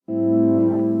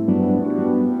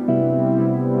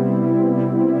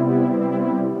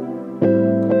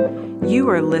You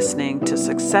are listening to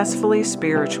Successfully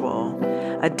Spiritual,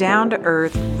 a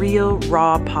down-to-earth, real,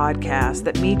 raw podcast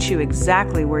that meets you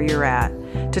exactly where you're at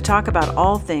to talk about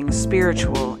all things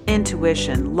spiritual,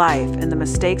 intuition, life, and the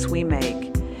mistakes we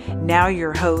make. Now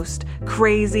your host,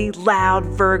 crazy, loud,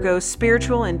 Virgo,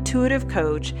 spiritual, intuitive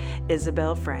coach,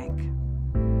 Isabel Frank.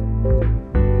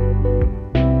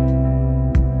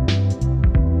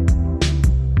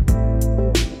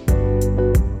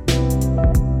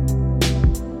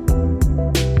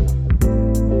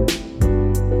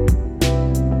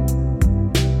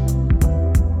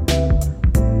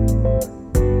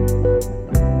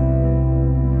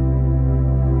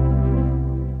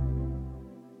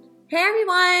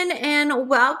 And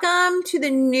welcome to the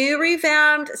new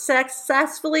revamped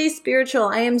Successfully Spiritual.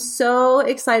 I am so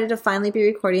excited to finally be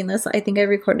recording this. I think I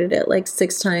recorded it like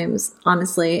 6 times.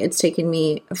 Honestly, it's taken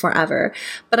me forever.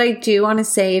 But I do want to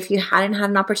say, if you hadn't had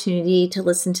an opportunity to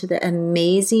listen to the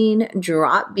amazing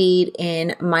drop beat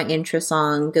in my intro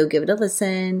song, go give it a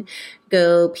listen.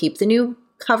 Go peep the new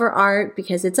cover art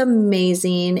because it's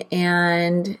amazing,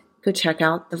 and go check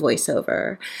out the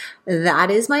voiceover.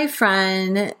 That is my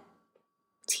friend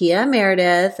Tia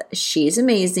Meredith. She's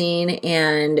amazing,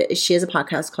 and she has a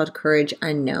podcast called Courage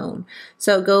Unknown.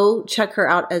 So go check her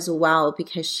out as well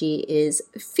because she is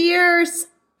fierce,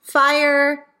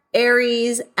 fire,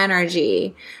 Aries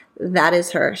energy. That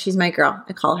is her. She's my girl.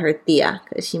 I call her Tia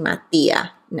because she's my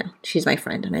Tia. No, she's my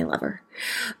friend and I love her.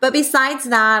 But besides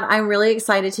that, I'm really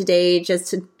excited today just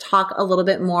to talk a little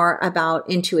bit more about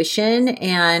intuition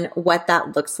and what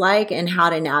that looks like and how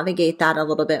to navigate that a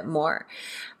little bit more.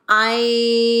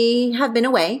 I have been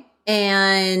away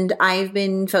and I've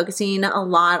been focusing a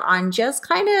lot on just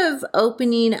kind of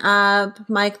opening up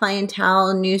my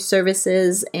clientele, new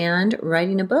services, and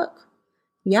writing a book.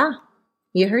 Yeah,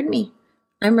 you heard me.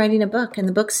 I'm writing a book, and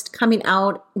the book's coming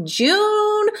out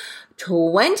June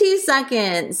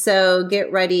 22nd. So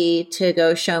get ready to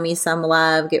go show me some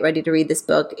love. Get ready to read this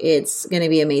book. It's going to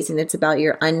be amazing. It's about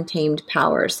your untamed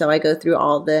power. So I go through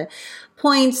all the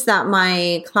points that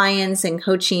my clients and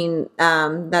coaching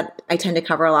that I tend to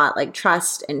cover a lot, like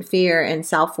trust and fear and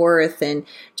self-worth and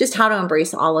just how to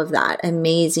embrace all of that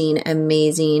amazing,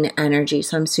 amazing energy.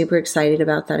 So I'm super excited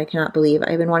about that. I cannot believe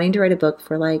I've been wanting to write a book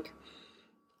for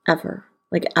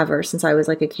ever since I was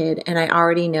like a kid. And I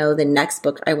already know the next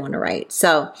book I want to write.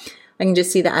 So I can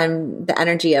just see the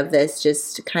energy of this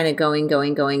just kind of going.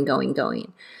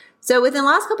 So within the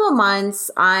last couple of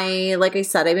months, like I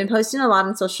said, I've been posting a lot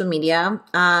on social media.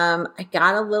 I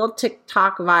got a little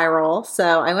TikTok viral.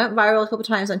 So I went viral a couple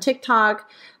times on TikTok,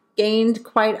 gained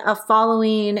quite a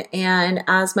following. And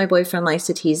as my boyfriend likes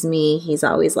to tease me, he's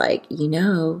always like,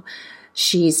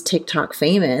 she's TikTok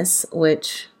famous,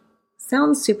 which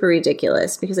sounds super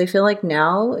ridiculous because I feel like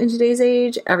now in today's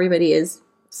age, everybody is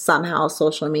somehow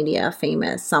social media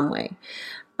famous some way.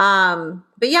 But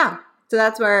yeah. So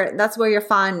that's where you'll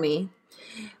find me.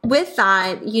 With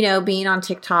that, being on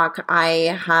TikTok,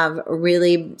 I have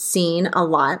really seen a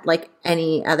lot, like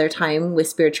any other time with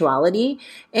spirituality.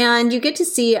 And you get to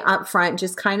see up front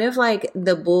just kind of like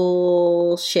the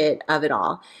bullshit of it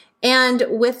all. And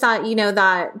with that,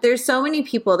 that there's so many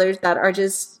people that are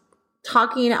just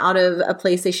talking out of a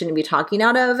place they shouldn't be talking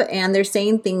out of. And they're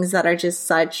saying things that are just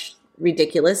such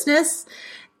ridiculousness.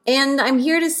 And I'm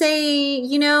here to say,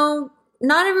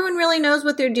 not everyone really knows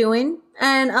what they're doing.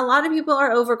 And a lot of people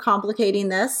are overcomplicating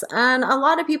this. And a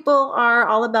lot of people are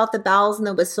all about the bells and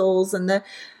the whistles and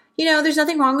there's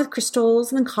nothing wrong with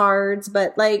crystals and cards,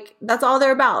 but that's all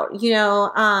they're about,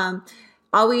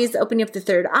 always opening up the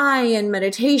third eye and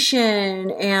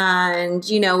meditation. And,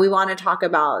 we want to talk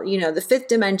about, the 5th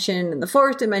dimension and the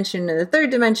 4th dimension and the 3rd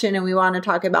dimension. And we want to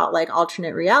talk about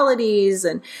alternate realities.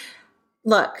 And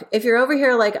look, if you're over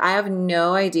here I have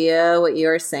no idea what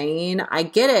you're saying, I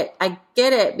get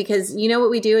it. Because what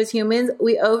we do as humans?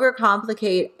 We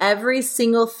overcomplicate every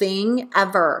single thing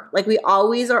ever. We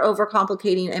always are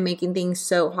overcomplicating and making things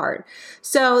so hard.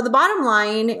 So the bottom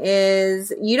line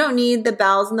is you don't need the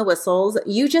bells and the whistles.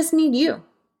 You just need you.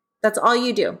 That's all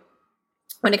you do.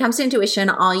 When it comes to intuition,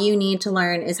 all you need to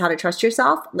learn is how to trust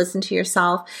yourself, listen to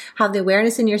yourself, have the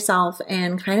awareness in yourself,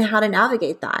 and kind of how to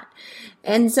navigate that.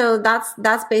 And so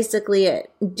that's basically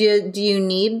it. Do you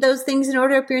need those things in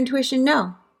order to up your intuition?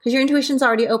 No, because your intuition's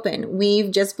already open.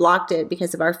 We've just blocked it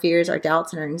because of our fears, our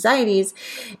doubts, and our anxieties.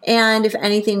 And if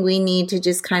anything, we need to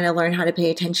just kind of learn how to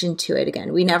pay attention to it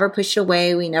again. We never push it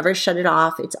away. We never shut it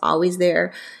off. It's always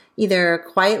there, either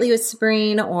quietly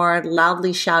whispering or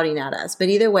loudly shouting at us. But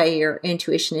either way, your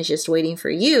intuition is just waiting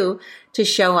for you to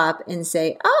show up and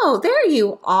say, oh, there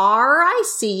you are. I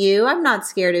see you. I'm not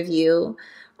scared of you.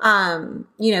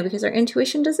 Because our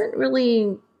intuition doesn't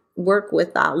really work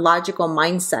with that logical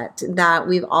mindset that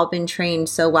we've all been trained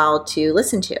so well to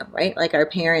listen to, right? Like our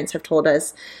parents have told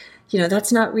us,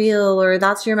 that's not real, or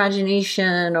that's your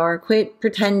imagination, or quit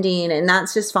pretending. And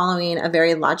that's just following a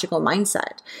very logical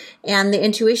mindset. And the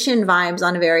intuition vibes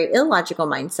on a very illogical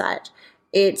mindset.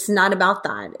 It's not about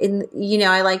that. And,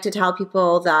 I like to tell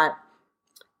people that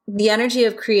the energy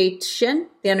of creation,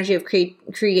 the energy of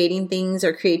creating things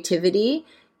or creativity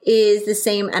is the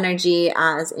same energy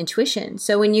as intuition.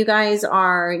 So when you guys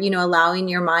are, allowing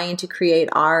your mind to create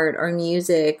art or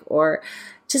music or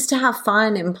just to have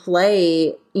fun and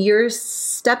play, you're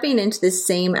stepping into the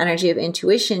same energy of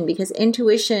intuition, because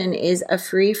intuition is a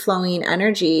free-flowing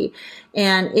energy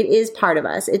and it is part of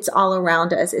us. It's all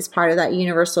around us. It's part of that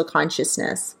universal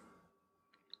consciousness.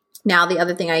 Now, the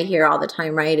other thing I hear all the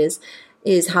time, right,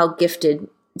 is how gifted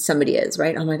somebody is,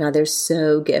 right? Oh my God, they're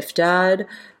so gifted.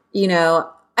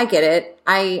 I get it.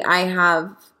 I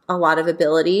have a lot of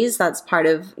abilities. That's part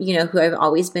of, who I've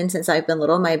always been since I've been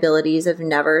little. My abilities have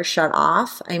never shut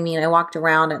off. I mean, I walked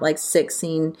around at like 6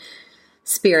 seeing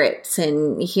spirits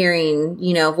and hearing,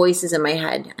 voices in my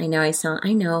head. I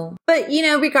know. But,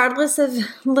 regardless of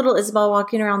little Isabel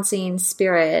walking around seeing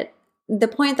spirit, the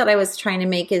point that I was trying to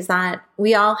make is that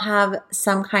we all have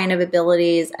some kind of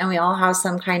abilities and we all have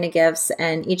some kind of gifts,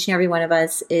 and each and every one of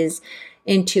us is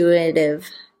intuitive.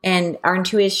 And our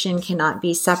intuition cannot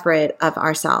be separate of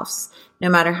ourselves, no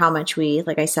matter how much we,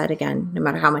 like I said again, no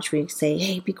matter how much we say,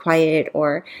 hey, be quiet,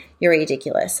 or you're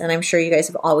ridiculous. And I'm sure you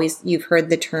guys you've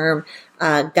heard the term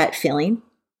gut feeling.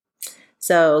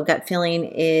 So gut feeling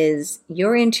is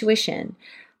your intuition.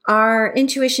 Our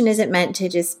intuition isn't meant to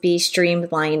just be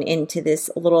streamlined into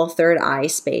this little third eye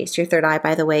space. Your third eye,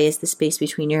 by the way, is the space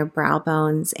between your brow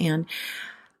bones,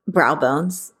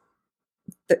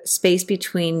 the space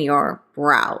between your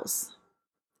brows.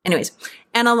 Anyways,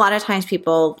 and a lot of times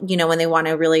people, when they want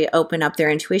to really open up their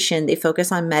intuition, they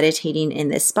focus on meditating in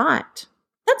this spot.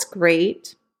 That's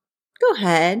great. Go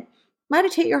ahead.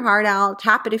 Meditate your heart out.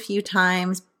 Tap it a few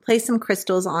times. Place some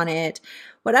crystals on it.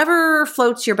 Whatever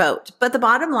floats your boat. But the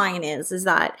bottom line is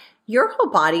that your whole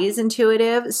body is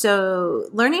intuitive. So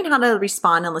learning how to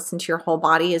respond and listen to your whole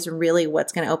body is really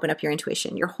what's going to open up your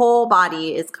intuition. Your whole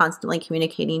body is constantly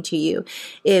communicating to you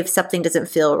if something doesn't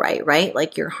feel right, right?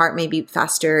 Like your heart may beat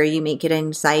faster. You may get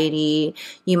anxiety.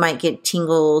 You might get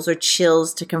tingles or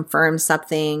chills to confirm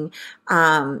something.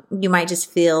 You might just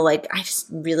feel like, I just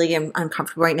really am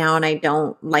uncomfortable right now and I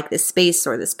don't like this space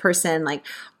or this person. Like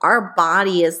our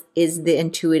body is the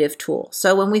intuitive tool.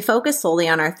 So when we focus solely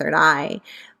on our third eye,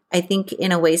 I think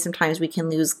in a way, sometimes we can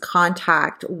lose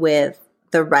contact with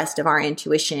the rest of our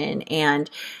intuition, and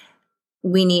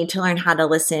we need to learn how to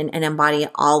listen and embody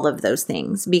all of those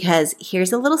things. Because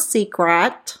here's a little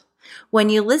secret. When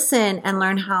you listen and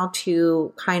learn how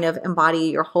to kind of embody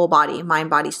your whole body, mind,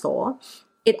 body, soul,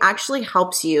 it actually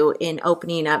helps you in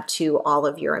opening up to all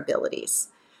of your abilities.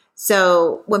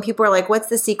 So when people are like, what's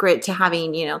the secret to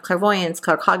having, clairvoyance,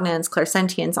 claircognizance,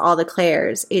 clairsentience, all the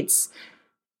clairs, it's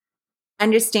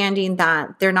understanding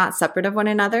that they're not separate of one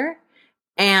another,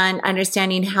 and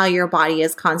understanding how your body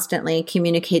is constantly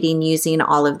communicating using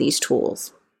all of these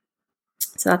tools.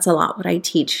 So that's a lot what I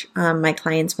teach my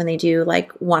clients when they do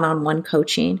like one-on-one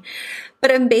coaching.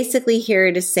 But I'm basically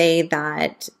here to say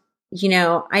that,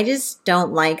 I just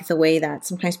don't like the way that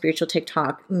sometimes spiritual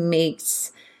TikTok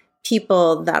makes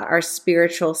people that are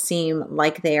spiritual seem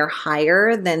like they are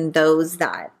higher than those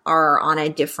that are on a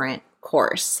different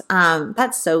course.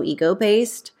 That's so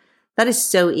ego-based. That is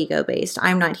so ego-based.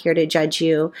 I'm not here to judge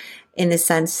you in the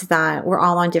sense that we're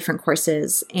all on different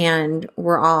courses and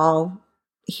we're all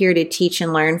here to teach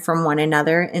and learn from one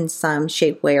another in some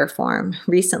shape, way, or form.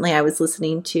 Recently, I was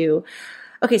listening to,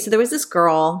 so there was this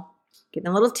girl, getting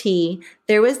a little tea.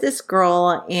 There was this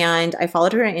girl and I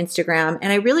followed her on Instagram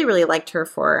and I really, really liked her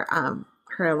for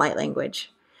her light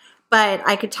language. But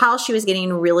I could tell she was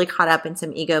getting really caught up in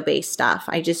some ego-based stuff.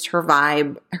 Her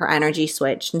vibe, her energy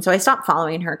switched. And so I stopped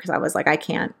following her because I was like, I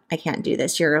can't do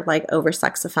this. You're like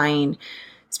over-sexifying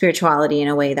spirituality in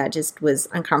a way that just was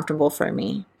uncomfortable for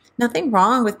me. Nothing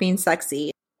wrong with being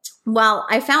sexy. Well,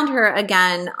 I found her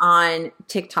again on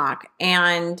TikTok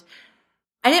and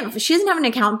she doesn't have an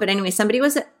account, but anyway, somebody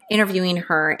was interviewing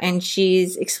her and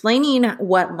she's explaining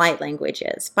what light language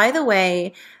is. By the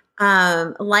way,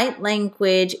 light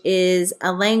language is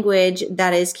a language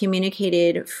that is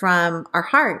communicated from our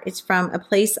heart. It's from a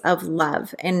place of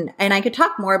love. And I could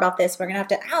talk more about this. We're going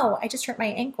to have to, I just hurt my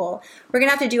ankle. We're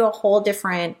going to have to do a whole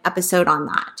different episode on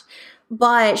that.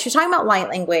 But she was talking about light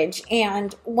language.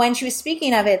 And when she was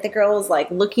speaking of it, the girl was like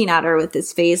looking at her with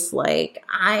this face like,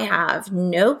 I have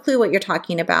no clue what you're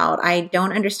talking about. I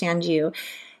don't understand you.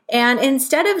 And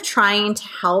instead of trying to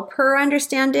help her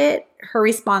understand it, her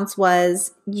response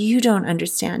was, you don't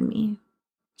understand me,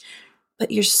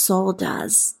 but your soul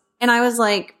does. And I was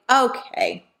like,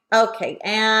 okay.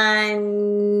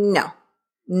 And nope,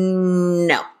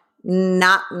 that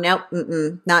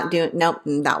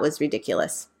was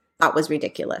ridiculous.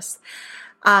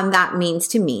 That means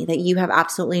to me that you have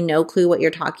absolutely no clue what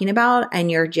you're talking about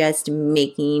and you're just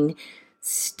making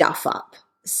stuff up.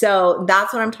 So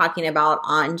that's what I'm talking about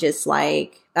on just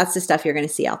like, that's the stuff you're going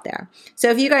to see out there. So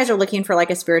if you guys are looking for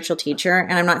like a spiritual teacher,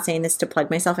 and I'm not saying this to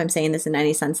plug myself, I'm saying this in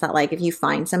any sense that like, if you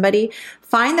find somebody,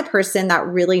 find the person that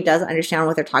really does understand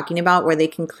what they're talking about, where they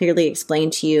can clearly explain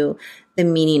to you the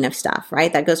meaning of stuff,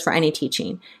 right? That goes for any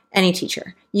teaching, any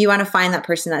teacher. You want to find that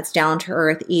person that's down to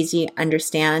earth, easy to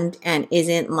understand, and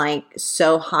isn't like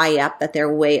so high up that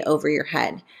they're way over your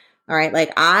head. All right.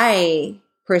 Like I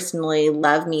personally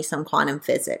love me some quantum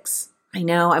physics. I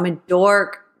know I'm a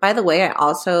dork. By the way, I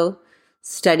also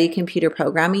studied computer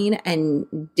programming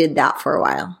and did that for a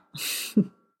while.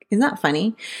 Isn't that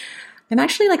funny? I'm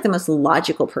actually like the most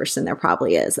logical person there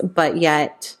probably is, but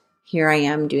yet here I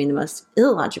am doing the most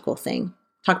illogical thing.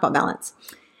 Talk about balance.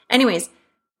 Anyways,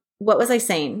 what was I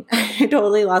saying? I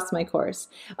totally lost my course.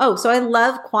 Oh, so I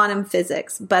love quantum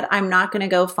physics, but I'm not going to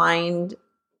go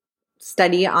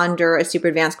study under a super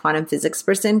advanced quantum physics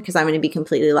person because I'm going to be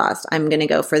completely lost. I'm going to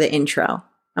go for the intro.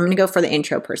 I'm going to go for the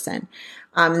intro person.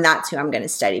 That's who I'm going to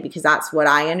study because that's what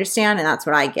I understand and that's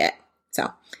what I get.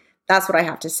 So that's what I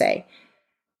have to say.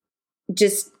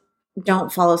 Just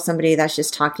don't follow somebody that's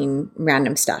just talking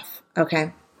random stuff.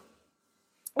 Okay.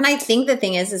 And I think the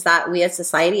thing is that we as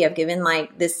society have given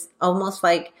like this almost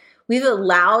like we've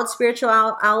allowed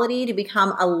spirituality to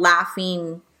become a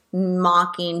laughing,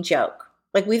 mocking joke.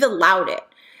 Like we've allowed it.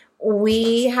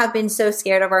 We have been so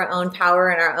scared of our own power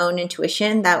and our own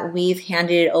intuition that we've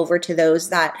handed it over to those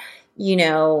that, you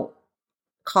know,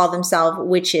 call themselves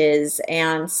witches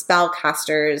and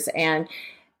spellcasters and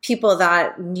people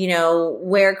that, you know,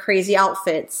 wear crazy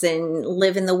outfits and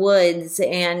live in the woods.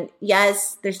 And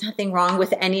yes, there's nothing wrong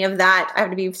with any of that. I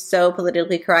have to be so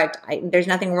politically correct. There's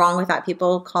nothing wrong with that.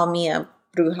 People call me a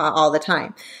bruja all the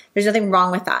time. There's nothing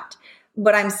wrong with that.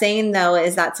 What I'm saying, though,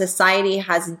 is that society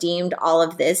has deemed all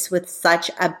of this with such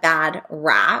a bad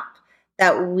rap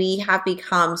that we have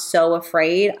become so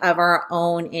afraid of our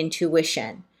own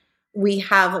intuition. We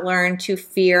have learned to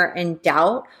fear and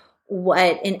doubt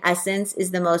what, in essence,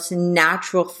 is the most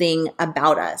natural thing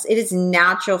about us. It is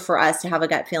natural for us to have a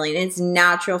gut feeling. It's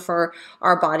natural for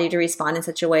our body to respond in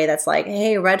such a way that's like,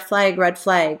 hey, red flag, red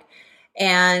flag.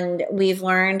 And we've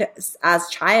learned as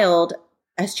children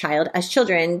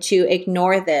to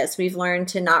ignore this. We've learned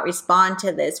to not respond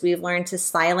to this. We've learned to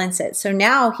silence it. So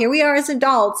now here we are as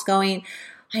adults going,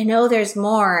 I know there's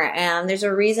more. And there's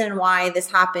a reason why this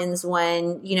happens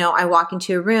when, you know, I walk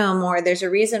into a room, or there's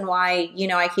a reason why, you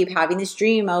know, I keep having this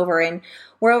dream over, and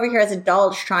we're over here as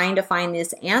adults trying to find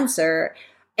this answer.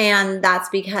 And that's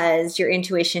because your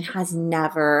intuition has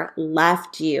never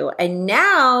left you. And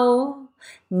now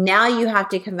you have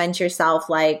to convince yourself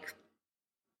like,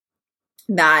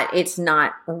 that it's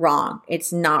not wrong.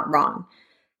 It's not wrong.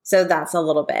 So that's a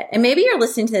little bit. And maybe you're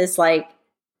listening to this like,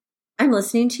 I'm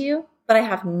listening to you, but I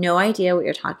have no idea what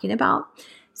you're talking about.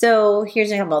 So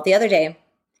here's an example. The other day,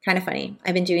 kind of funny.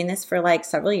 I've been doing this for like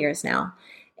several years now.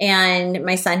 And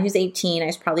my son, who's 18, I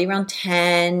was probably around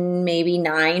 10, maybe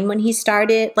 9 when he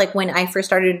started. Like when I first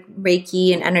started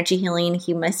Reiki and energy healing,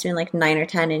 he must have been like 9 or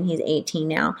 10, and he's 18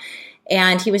 now.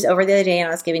 And he was over the other day and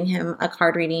I was giving him a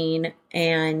card reading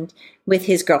and with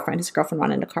his girlfriend. His girlfriend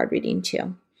wanted a card reading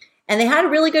too. And they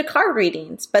had really good card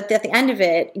readings. But at the end of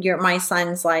it, my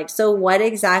son's like, so what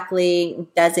exactly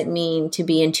does it mean to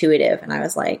be intuitive? And I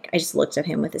was like, I just looked at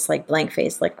him with this like blank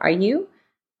face. Like, are you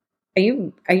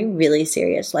really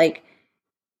serious? Like,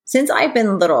 since I've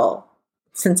been little,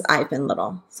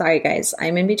 sorry guys,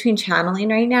 I'm in between channeling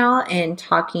right now and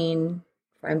talking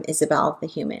from Isabel the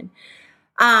human.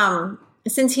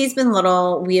 Since he's been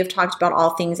little, we have talked about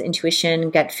all things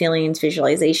intuition, gut feelings,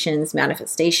 visualizations,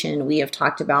 manifestation. We have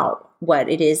talked about what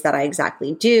it is that I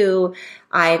exactly do.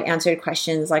 I've answered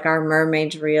questions like, are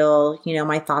mermaids real? You know,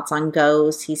 my thoughts on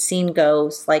ghosts. He's seen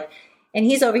ghosts. Like, and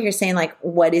he's over here saying like,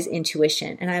 what is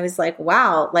intuition? And I was like,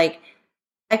 wow, like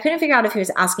I couldn't figure out if he was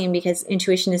asking because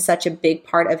intuition is such a big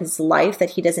part of his life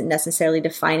that he doesn't necessarily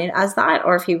define it as that,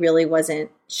 or if he really wasn't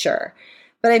sure.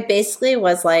 But I basically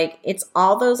was like, it's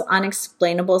all those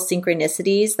unexplainable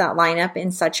synchronicities that line up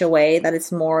in such a way that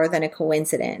it's more than a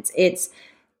coincidence. It's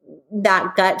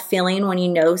that gut feeling when you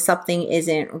know something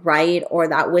isn't right, or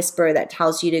that whisper that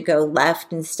tells you to go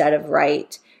left instead of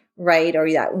right,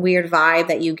 or that weird vibe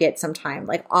that you get sometimes.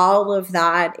 Like all of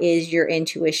that is your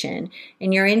intuition.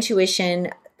 And your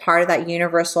intuition, part of that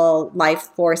universal life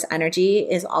force energy,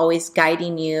 is always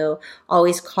guiding you,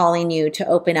 always calling you to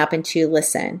open up and to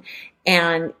listen.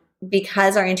 And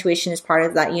because our intuition is part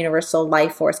of that universal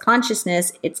life force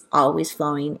consciousness, it's always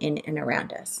flowing in and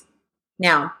around us.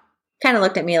 Now, kind of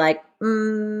looked at me like,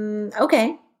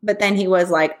 okay. But then he was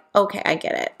like, okay, I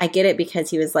get it. I get it, because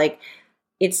he was like,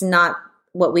 it's not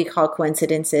what we call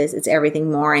coincidences. It's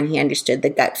everything more. And he understood the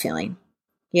gut feeling.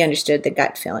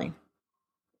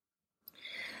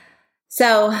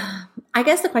 So I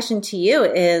guess the question to you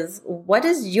is, what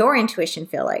does your intuition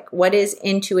feel like? What is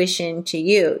intuition to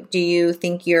you? Do you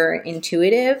think you're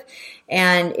intuitive?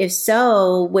 And if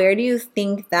so, where do you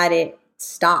think that it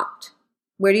stopped?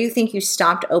 Where do you think you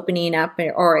stopped opening up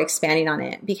or expanding on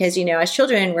it? Because, as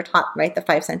children, we're taught, right, the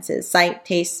 5 senses: sight,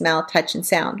 taste, smell, touch, and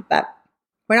sound. But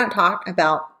we're not taught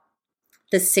about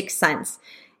the 6th sense,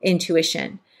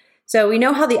 intuition. So we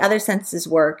know how the other senses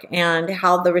work and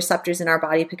how the receptors in our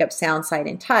body pick up sound, sight,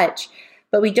 and touch,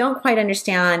 but we don't quite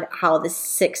understand how the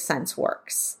 6th sense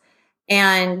works.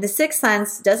 And the 6th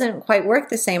sense doesn't quite work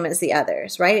the same as the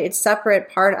others, right? It's a separate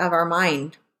part of our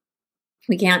mind.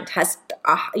 We can't test,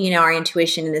 our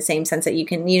intuition in the same sense that you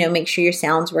can, make sure your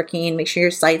sound's working, make sure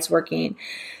your sight's working.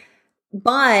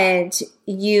 But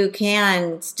you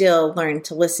can still learn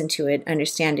to listen to it,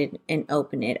 understand it, and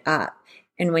open it up.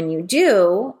 And when you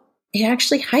do, it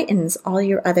actually heightens all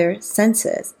your other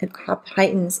senses.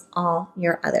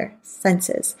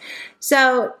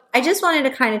 So I just wanted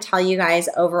to kind of tell you guys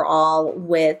overall,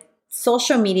 with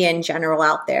social media in general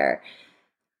out there,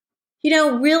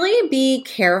 really be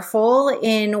careful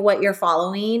in what you're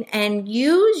following, and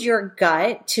use your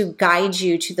gut to guide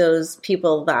you to those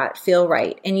people that feel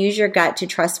right, and use your gut to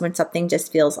trust when something just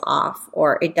feels off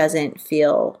or it doesn't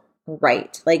feel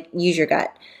right. Like, use your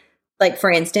gut. Like,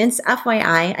 for instance,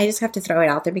 FYI, I just have to throw it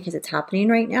out there because it's happening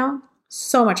right now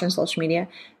so much on social media.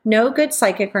 No good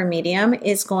psychic or medium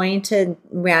is going to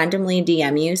randomly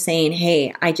DM you saying,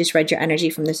 hey, I just read your energy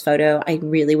from this photo. I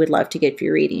really would love to get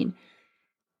your reading.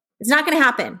 It's not going to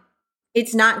happen.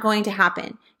 It's not going to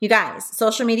happen. You guys,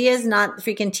 social media is not the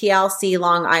freaking TLC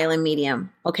Long Island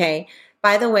medium, okay?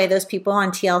 By the way, those people on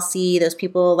TLC, those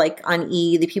people like on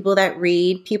E, the people that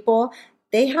read people,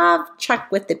 they have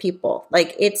checked with the people.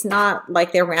 Like, it's not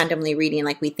like they're randomly reading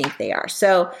like we think they are.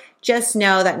 So just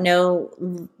know that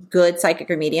no good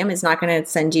psychic or medium is not going to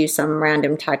send you some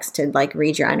random text to like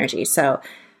read your energy. So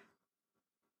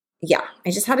yeah,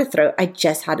 I just had to throw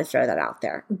that out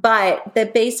there. But the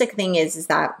basic thing is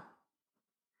that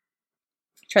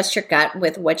trust your gut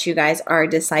with what you guys are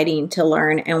deciding to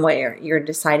learn and what you're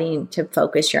deciding to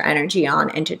focus your energy on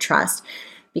and to trust.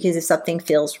 Because if something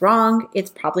feels wrong, it's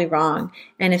probably wrong.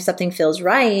 And if something feels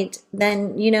right,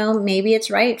 then, maybe it's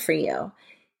right for you.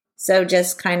 So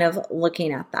just kind of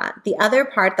looking at that. The other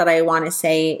part that I want to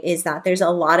say is that there's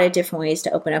a lot of different ways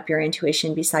to open up your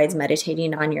intuition besides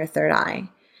meditating on your third eye.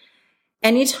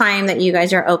 Anytime that you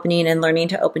guys are opening and learning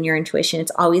to open your intuition,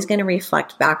 it's always going to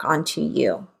reflect back onto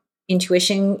you.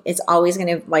 Intuition is always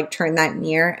going to like turn that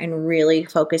mirror and really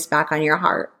focus back on your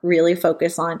heart, really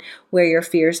focus on where your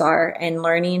fears are, and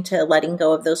learning to letting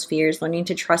go of those fears, learning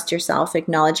to trust yourself,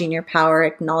 acknowledging your power,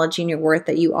 acknowledging your worth,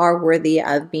 that you are worthy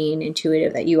of being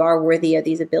intuitive, that you are worthy of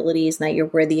these abilities, and that you're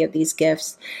worthy of these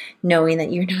gifts, knowing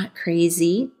that you're not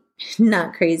crazy.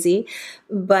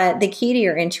 But the key to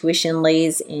your intuition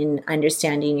lays in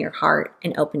understanding your heart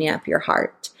and opening up your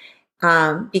heart.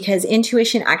 Because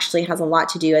intuition actually has a lot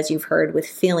to do, as you've heard, with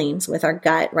feelings, with our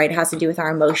gut, right? It has to do with our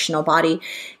emotional body.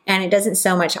 And it doesn't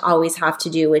so much always have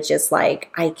to do with just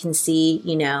like, I can see,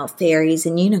 fairies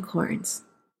and unicorns,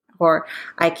 or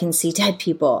I can see dead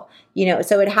people,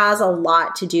 so it has a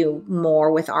lot to do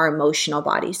more with our emotional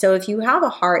body. So if you have a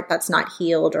heart that's not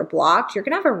healed or blocked, you're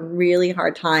going to have a really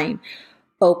hard time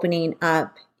opening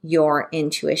up your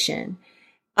intuition.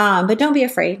 But don't be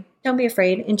afraid. Don't be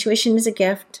afraid. Intuition is a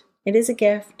gift. It is a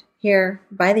gift here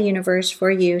by the universe for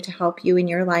you to help you in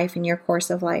your life, in your course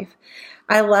of life.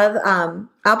 I love,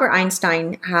 Albert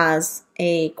Einstein has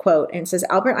a quote, and it says,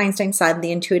 Albert Einstein said,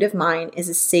 the intuitive mind is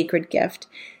a sacred gift,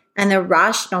 and the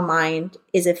rational mind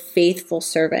is a faithful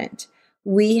servant.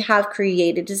 We have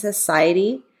created a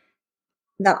society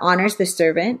that honors the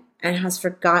servant and has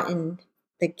forgotten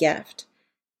the gift.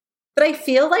 But I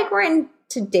feel like we're in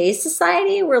today's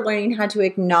society, we're learning how to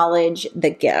acknowledge the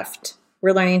gift.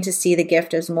 we're learning to see the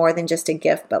gift as more than just a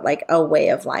gift, but like a way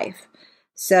of life.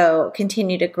 So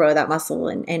continue to grow that muscle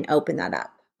and open that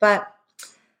up. But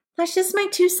that's just my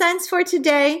 2 cents for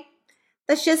today.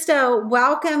 That's just a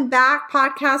welcome back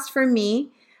podcast for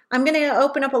me. I'm going to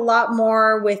open up a lot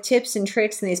more with tips and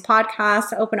tricks in these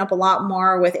podcasts, open up a lot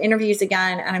more with interviews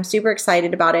again, and I'm super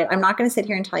excited about it. I'm not going to sit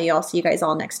here and tell you I'll see you guys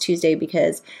all next Tuesday,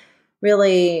 because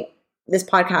really this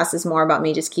podcast is more about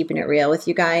me just keeping it real with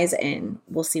you guys, and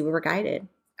we'll see where we're guided.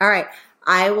 All right.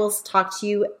 I will talk to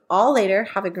you all later.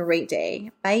 Have a great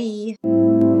day. Bye.